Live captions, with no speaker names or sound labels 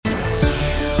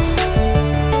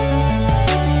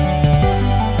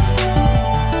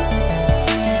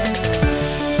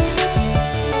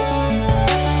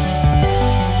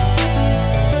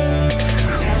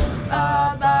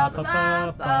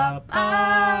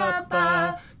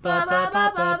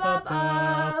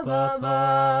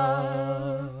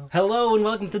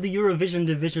to the Eurovision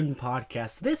Division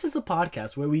podcast. This is the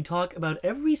podcast where we talk about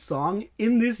every song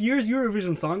in this year's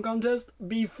Eurovision Song Contest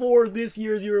before this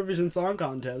year's Eurovision Song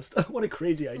Contest. What a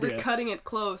crazy idea. We're cutting it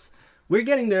close. We're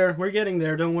getting there,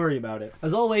 don't worry about it.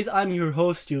 As always, I'm your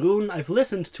host, Jeroen. I've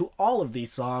listened to all of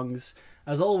these songs.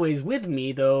 As always, with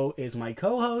me, though, is my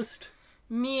co-host...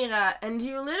 Mira, and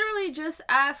you literally just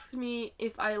asked me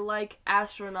if I like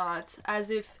astronauts, as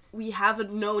if we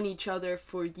haven't known each other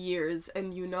for years,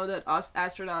 and you know that us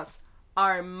astronauts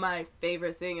are my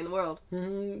favorite thing in the world.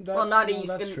 Not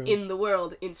even in the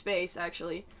world, in space,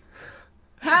 actually.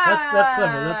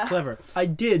 That's clever. I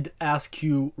did ask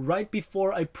you right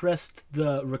before I pressed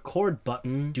the record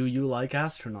button, do you like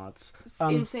astronauts? It's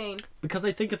insane. Because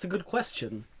I think it's a good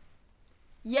question.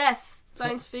 Yes,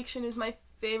 science fiction is my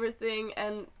favorite thing,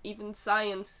 and even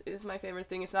science is my favorite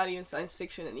thing. It's not even science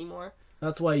fiction anymore.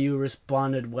 That's why you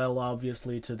responded well,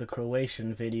 obviously, to the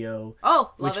Croatian video.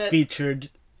 Oh, which love it.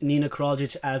 Featured Nina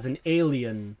Krajic as an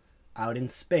alien out in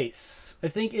space. I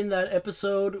think in that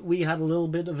episode we had a little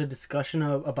bit of a discussion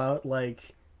about,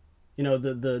 like, you know,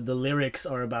 the lyrics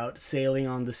are about sailing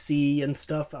on the sea and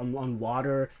stuff, on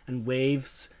water and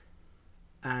waves.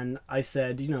 And I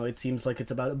said, you know, it seems like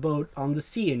it's about a boat on the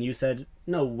sea. And you said,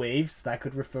 no, waves, that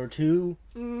could refer to...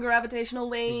 gravitational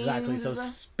waves. Exactly, so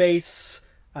space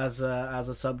as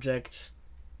a subject,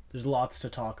 there's lots to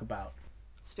talk about.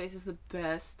 Space is the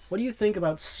best. What do you think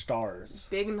about stars?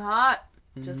 Big and hot,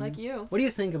 just like you. What do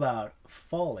you think about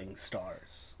falling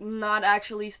stars? Not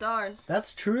actually stars.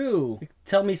 That's true.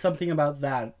 Tell me something about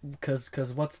that,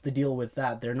 because what's the deal with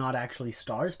that? They're not actually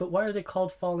stars, but why are they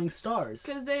called falling stars?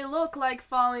 Because they look like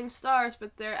falling stars,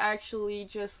 but they're actually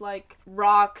just like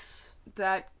rocks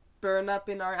that burn up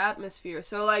in our atmosphere.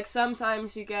 So, like,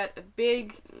 sometimes you get a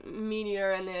big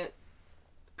meteor and it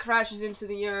crashes into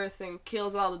the earth and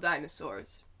kills all the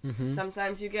dinosaurs. Mm-hmm.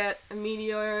 Sometimes you get a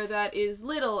meteor that is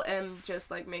little and just,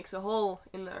 like, makes a hole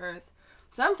in the earth.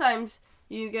 Sometimes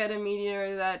you get a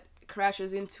meteor that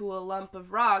crashes into a lump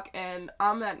of rock, and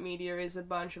on that meteor is a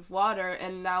bunch of water,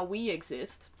 and now we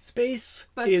exist. Space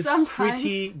is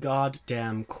pretty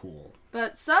goddamn cool.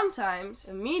 But sometimes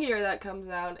a meteor that comes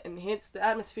out and hits the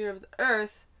atmosphere of the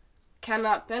Earth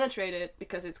cannot penetrate it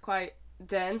because it's quite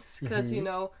dense, because, you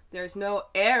know, there's no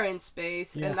air in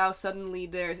space, and now suddenly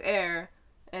there's air,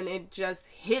 and it just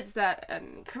hits that at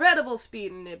an incredible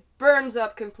speed, and it burns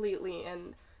up completely,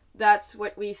 and that's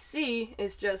what we see,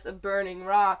 is just a burning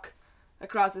rock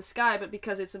across the sky. But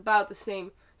because it's about the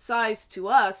same size to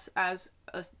us as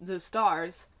the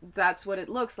stars, that's what it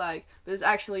looks like. But it's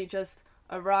actually just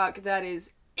a rock that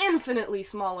is infinitely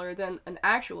smaller than an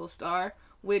actual star,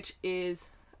 which is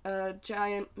a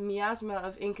giant miasma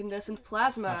of incandescent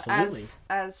plasma. Absolutely.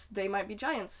 as they might be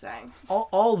giants saying.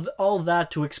 All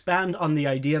that to expand on the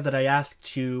idea that I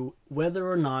asked you whether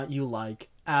or not you like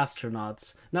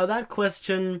astronauts. Now, that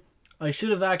question, I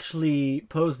should have actually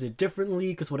posed it differently,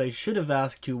 because what I should have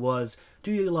asked you was,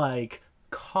 do you like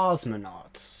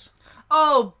cosmonauts?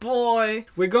 Oh boy!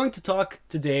 We're going to talk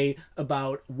today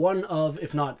about one of,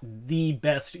 if not the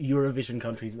best Eurovision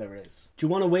countries there is. Do you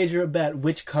want to wager a bet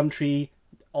which country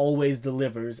always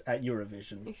delivers at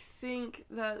Eurovision? I think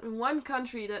that one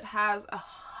country that has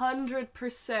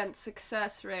 100%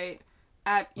 success rate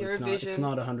at Eurovision... It's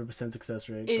not 100% success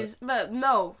rate. But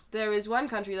no, there is one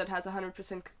country that has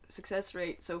 100% success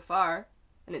rate so far,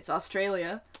 and it's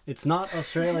Australia. It's not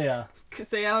Australia. Because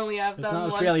they only have done one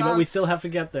Australia, song. but we still have to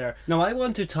get there. No, I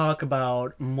want to talk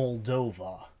about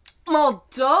Moldova.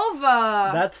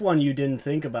 Moldova! That's one you didn't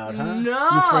think about, huh? No!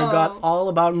 You forgot all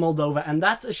about Moldova, and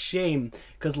that's a shame,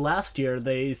 because last year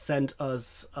they sent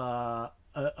us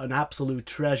an absolute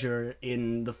treasure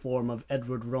in the form of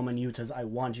Edward Romanuta's I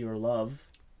Want Your Love.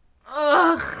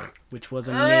 Ugh! Which was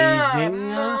amazing.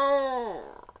 No!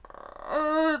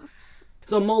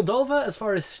 So Moldova, as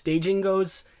far as staging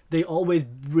goes, they always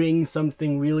bring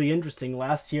something really interesting.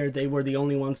 Last year, they were the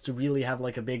only ones to really have,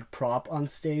 like, a big prop on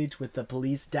stage with the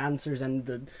police dancers and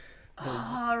the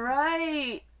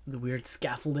weird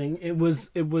scaffolding. It was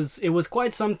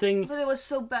quite something. But it was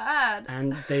so bad.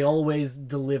 And they always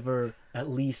deliver at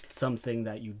least something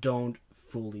that you don't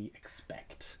fully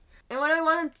expect. And what I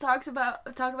want to talk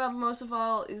about most of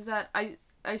all is that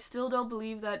I still don't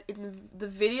believe that in the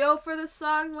video for this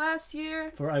song last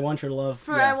year, for I Want Your Love.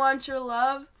 I Want Your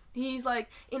Love, he's, like,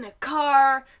 in a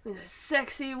car with a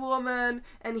sexy woman,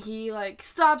 and he, like,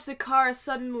 stops the car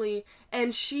suddenly,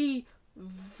 and she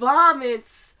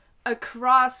vomits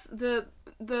across the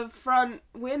front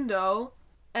window,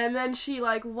 and then she,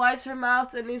 like, wipes her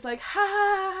mouth, and he's like, ha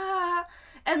ha ha ha,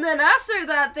 and then after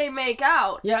that, they make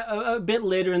out. Yeah, a bit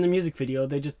later in the music video,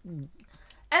 they just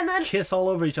and then kiss all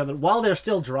over each other while they're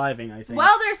still driving, I think.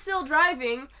 while they're still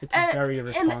driving. It's very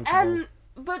irresponsible.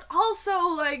 But also,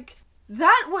 like,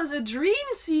 that was a dream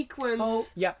sequence. Oh,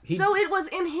 yeah. So it was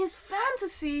in his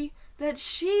fantasy that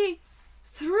she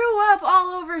threw up all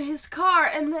over his car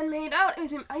and then made out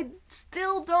with him. I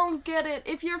still don't get it.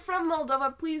 If you're from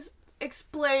Moldova, please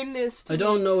explain this to me. I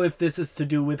don't know if this is to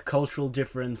do with cultural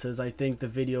differences. I think the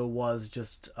video was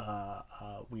just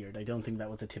weird. I don't think that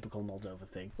was a typical Moldova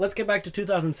thing. Let's get back to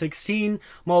 2016.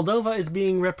 Moldova is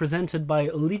being represented by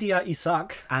Lydia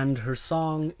Isaac, and her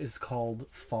song is called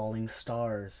Falling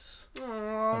Stars.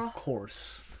 Aww. Of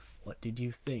course. What did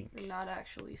you think? Not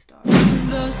actually stars.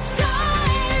 The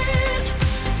sky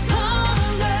is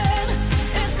tumbling,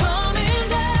 it's coming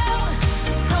down,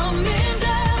 coming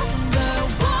down. The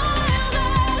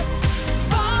wildest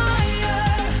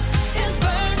fire is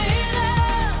burning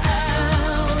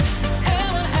out.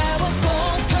 And our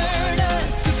fall turned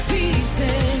us to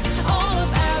pieces. All of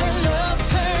our love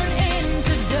turned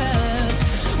into dust.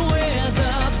 We're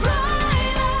the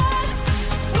brightest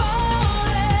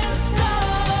falling stars.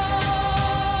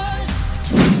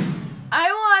 I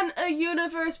want a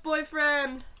universe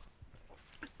boyfriend.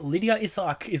 Lydia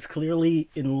Isaac is clearly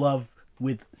in love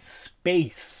with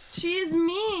space. She is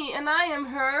me, and I am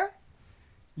her.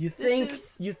 You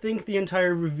think the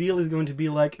entire reveal is going to be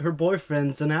like her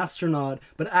boyfriend's an astronaut,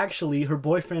 but actually her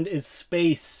boyfriend is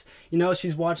space. You know,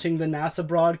 she's watching the NASA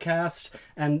broadcast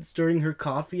and stirring her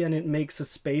coffee and it makes a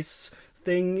space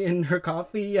thing in her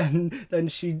coffee, and then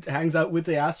she hangs out with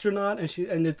the astronaut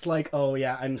and it's like, oh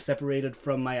yeah, I'm separated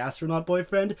from my astronaut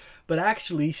boyfriend, but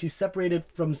actually she's separated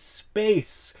from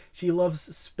space. She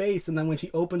loves space, and then when she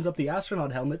opens up the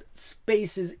astronaut helmet,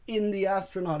 space is in the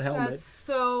astronaut helmet. That's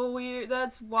so weird.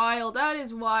 That's wild. That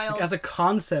is wild. Like, as a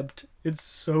concept, it's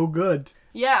so good.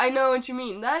 Yeah, I know what you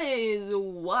mean. That is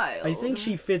wild. I think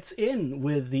she fits in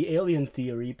with the alien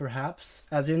theory, perhaps,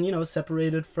 as in, you know,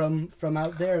 separated from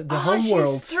out there, the home she's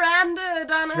world.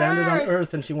 stranded on Stranded Earth. on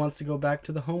Earth, and she wants to go back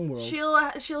to the home world.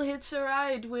 She'll hitch a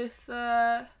ride with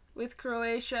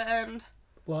Croatia and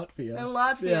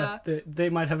Latvia. Yeah, they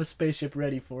might have a spaceship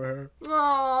ready for her.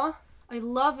 Aww, I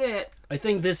love it. I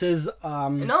think this is I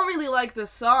don't really like the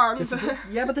song. but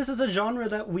this is a genre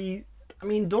that we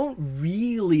don't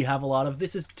really have a lot of.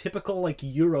 This is typical, like,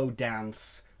 Euro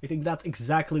dance. I think that's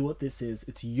exactly what this is.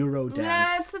 It's Euro dance.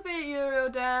 Yeah, it's a bit Euro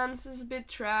dance. It's a bit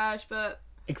trash, but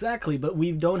exactly. But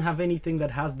we don't have anything that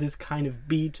has this kind of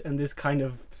beat and this kind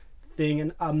of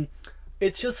thing, and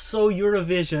it's just so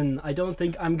Eurovision. I don't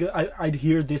think I'd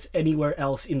hear this anywhere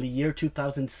else in the year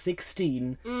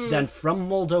 2016 than from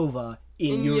Moldova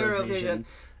in Eurovision.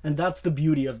 And that's the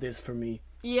beauty of this for me.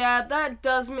 Yeah, that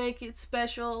does make it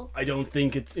special. I don't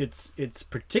think it's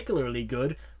particularly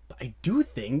good, but I do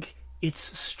think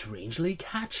it's strangely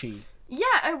catchy.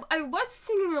 Yeah, I was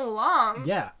singing along.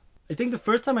 Yeah. I think the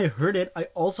first time I heard it, I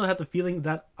also had the feeling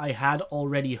that I had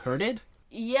already heard it.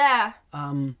 Yeah.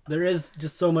 There is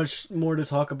just so much more to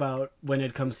talk about when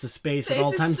it comes to space at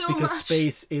all times, because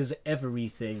space is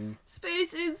everything.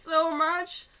 Space is so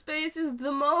much. Space is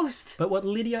the most. But what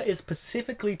Lydia is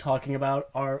specifically talking about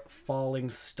are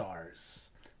falling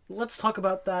stars. Let's talk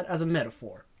about that as a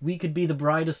metaphor. We could be the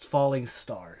brightest falling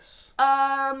stars.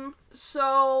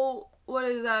 So what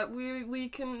is that? We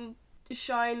can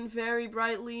shine very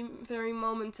brightly, very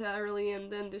momentarily,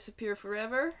 and then disappear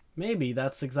forever? Maybe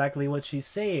that's exactly what she's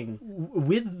saying.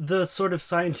 With the sort of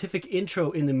scientific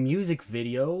intro in the music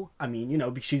video, I mean, you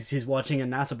know, because she's watching a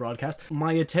NASA broadcast,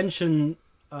 my attention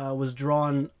was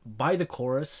drawn by the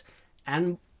chorus,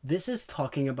 and this is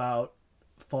talking about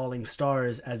falling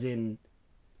stars as in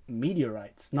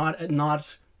meteorites, not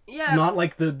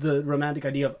like the romantic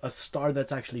idea of a star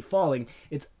that's actually falling.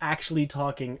 It's actually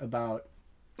talking about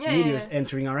meteors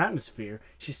entering our atmosphere.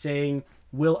 She's saying,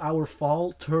 will our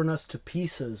fall turn us to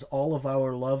pieces, all of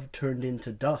our love turned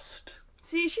into dust?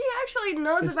 See, she actually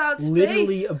knows about space.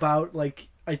 Literally about, like,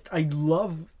 I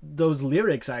love those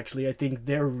lyrics, actually. I think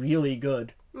they're really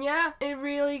good. Yeah, it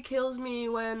really kills me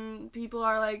when people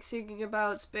are, like, singing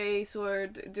about space or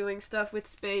doing stuff with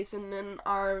space and then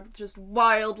are just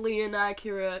wildly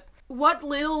inaccurate. What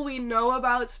little we know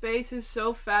about space is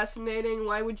so fascinating.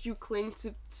 Why would you cling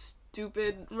to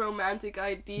stupid romantic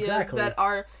ideas that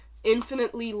are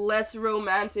infinitely less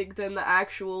romantic than the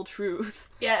actual truth?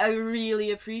 Yeah, I really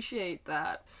appreciate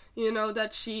that. You know,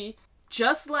 that she,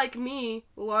 just like me,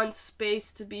 wants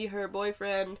space to be her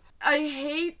boyfriend. I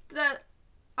hate that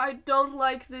I don't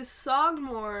like this song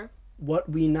more. What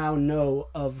we now know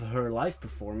of her live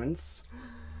performance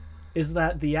is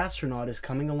that the astronaut is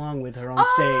coming along with her on stage.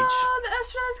 Oh, the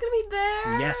astronaut's gonna be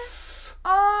there? Yes.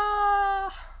 Oh,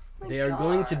 they are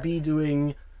going to be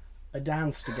doing a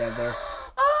dance together.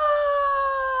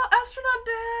 Oh, astronaut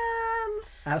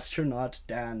dance. Astronaut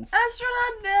dance.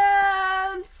 Astronaut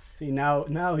dance. See,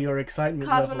 now your excitement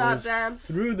level Cosmonaut is dance.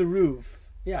 through the roof.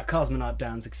 Yeah, cosmonaut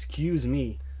dance. Excuse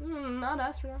me. Not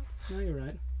astronaut. No, you're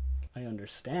right. I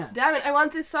understand. Damn it! I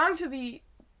want this song to be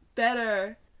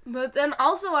better, but then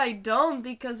also I don't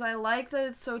because I like that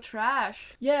it's so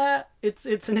trash. Yeah, it's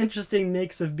an interesting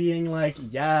mix of being like,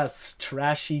 yes,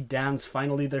 trashy dance,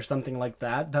 finally there's something like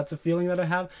that. That's a feeling that I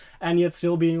have. And yet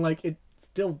still being like,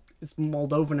 it's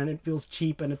Moldovan and it feels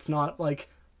cheap and it's not like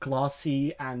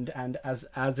glossy and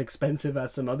as expensive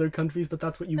as some other countries, but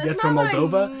that's what you get from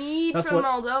Moldova. What I need That's from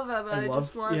what Moldova, but I love,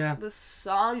 just want the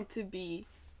song to be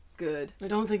good. I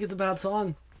don't think it's a bad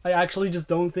song. I actually just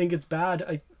don't think it's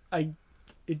bad.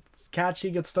 It's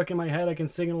catchy, gets stuck in my head, I can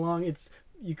sing along,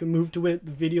 you can move to it,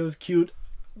 the video's cute.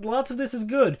 Lots of this is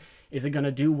good. Is it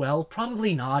gonna do well?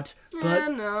 Probably not. But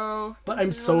no. But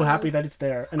I'm so happy that it's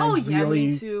there. And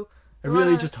me too. I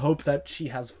really just hope that she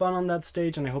has fun on that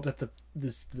stage, and I hope that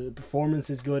the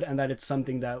performance is good and that it's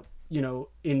something that, you know,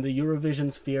 in the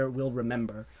Eurovision sphere we'll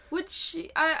remember. Which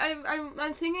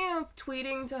I'm thinking of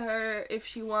tweeting to her if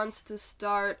she wants to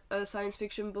start a science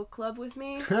fiction book club with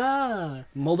me.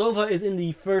 Moldova is in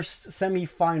the first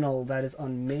semi-final. That is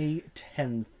on May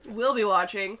 10th. We'll be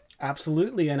watching.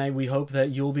 Absolutely, and we hope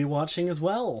that you'll be watching as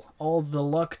well. All the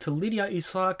luck to Lydia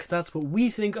Isak. That's what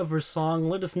we think of her song.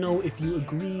 Let us know if you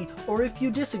agree or if you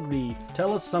disagree.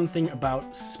 Tell us something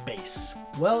about space.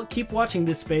 Well, keep watching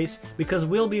this space because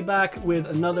we'll be back with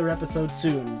another episode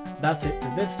soon. That's it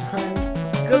for this time.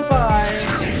 Goodbye!